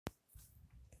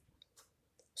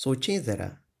सोचें ज़रा,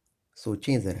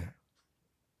 सोचें ज़रा।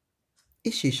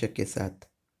 इस शीर्षक के साथ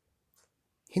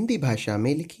हिंदी भाषा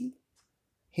में लिखी,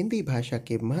 हिंदी भाषा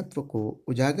के महत्व को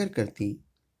उजागर करती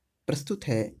प्रस्तुत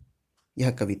है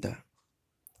यह कविता।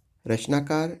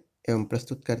 रचनाकार एवं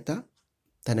प्रस्तुतकर्ता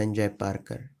धनंजय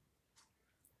पारकर।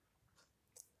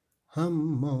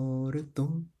 हम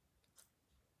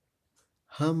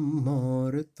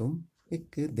और तुम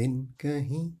एक दिन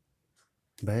कहीं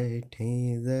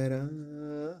बैठे ज़रा,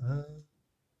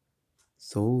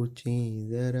 सोचें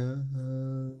ज़रा।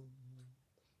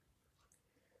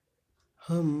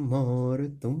 हम और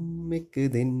तुम एक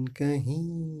दिन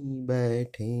कहीं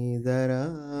बैठे ज़रा,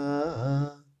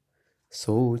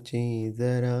 सोचें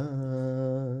ज़रा।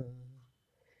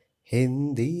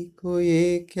 हिंदी को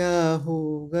ये क्या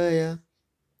हो गया,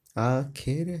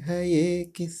 आखिर है ये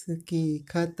किसकी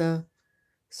खता,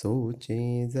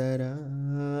 सोचें ज़रा,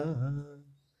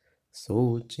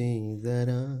 सोचें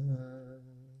ज़रा,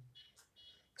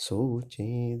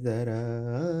 सोचें ज़रा,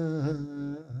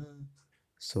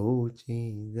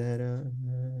 सोचें ज़रा।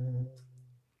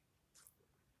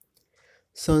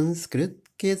 संस्कृत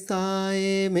के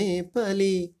साए में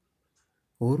पली,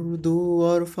 उर्दू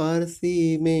और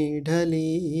फारसी में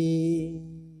ढली।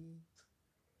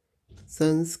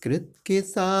 संस्कृत के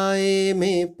साए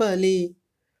में पली,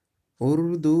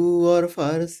 उर्दू और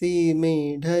फारसी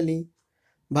में ढली।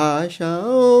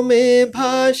 भाषाओं में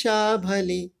भाषा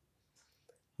भली,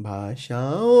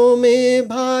 भाषाओं में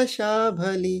भाषा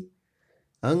भली,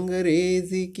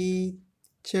 अंग्रेजी की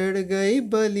चढ़ गई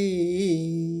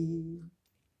बली।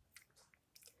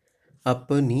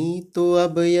 अपनी तो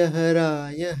अब यह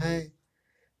राय है,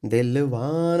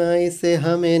 दिलवाना इसे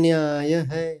हमें न्याय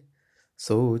है,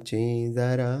 सोचें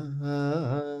ज़रा,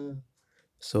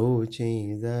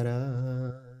 सोचें ज़रा।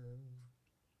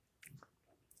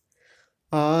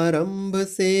 आरंभ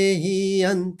से ही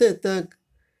अंत तक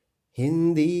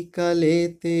हिंदी का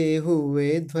लेते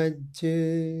हुए ध्वज,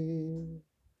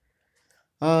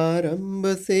 आरंभ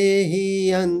से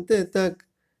ही अंत तक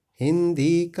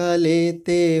हिंदी का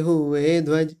लेते हुए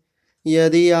ध्वज।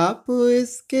 यदि आप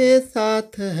इसके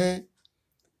साथ हैं,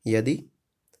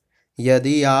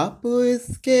 यदि आप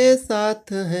इसके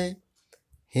साथ हैं,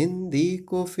 हिंदी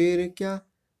को फिर क्या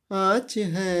आँच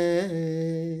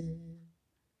है।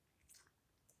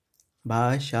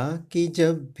 भाषा की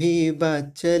जब भी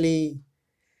बात चली,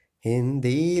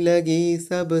 हिंदी लगी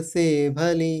सबसे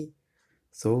भली,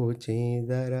 सोचें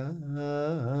ज़रा,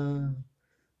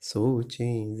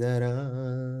 सोचें ज़रा।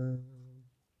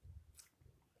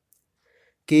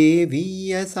 के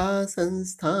भी ऐसा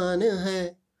संस्थान है,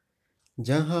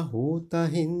 जहाँ होता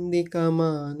हिंदी का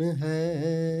मान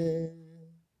है।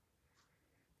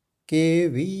 के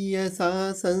भी ऐसा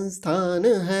संस्थान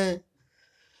है,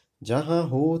 जहाँ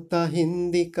होता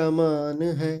हिंदी का मान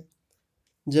है।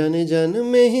 जन जन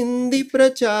में हिंदी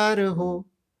प्रचार हो,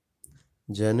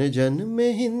 जन जन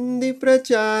में हिंदी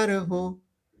प्रचार हो,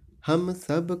 हम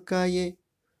सब का ये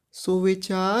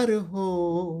सुविचार हो।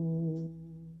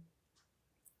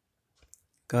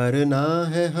 करना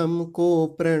है हमको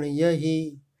प्रण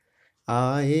यही,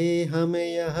 आए हमें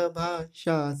यह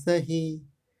भाषा सही,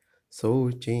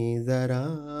 सोचें ज़रा,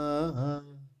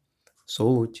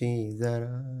 सोचें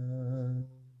ज़रा।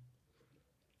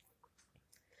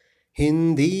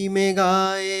 हिंदी में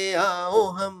गाए आओ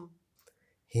हम,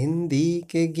 हिंदी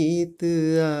के गीत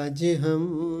आज हम।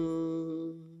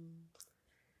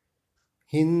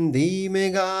 हिंदी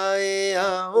में गाए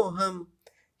आओ हम,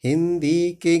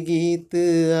 हिंदी के गीत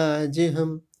आज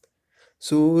हम।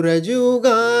 सूरज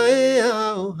उगाए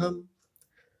आओ हम,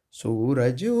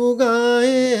 सूरज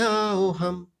उगाए आओ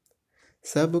हम,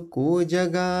 सबको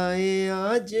जगाए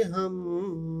आज हम।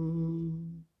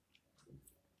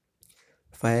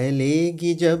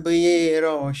 फैलेगी जब ये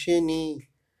रोशनी,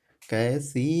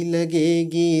 कैसी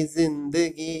लगेगी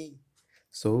जिंदगी,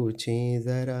 सोचें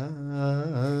ज़रा,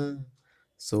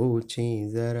 सोचें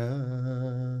ज़रा।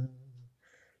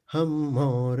 हम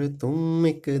और तुम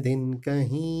एक दिन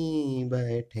कहीं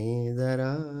बैठे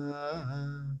ज़रा,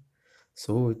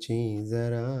 सोचें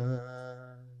ज़रा।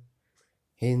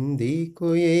 हिंदी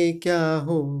को ये क्या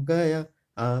हो गया,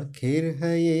 आखिर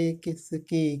है ये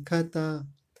किसकी खता,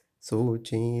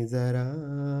 सोचें ज़रा,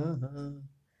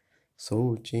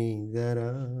 सोचें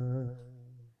ज़रा,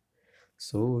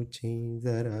 सोचें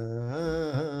ज़रा,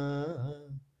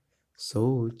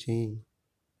 सोचें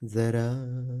ज़रा।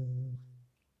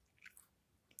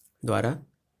 द्वारा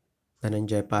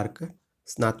धनंजय पारकर,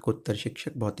 स्नातकोत्तर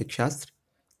शिक्षक भौतिक शास्त्र,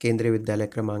 केंद्रीय विद्यालय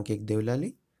क्रमांक 1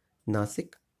 देवलाली,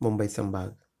 नासिक, मुंबई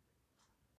संभाग।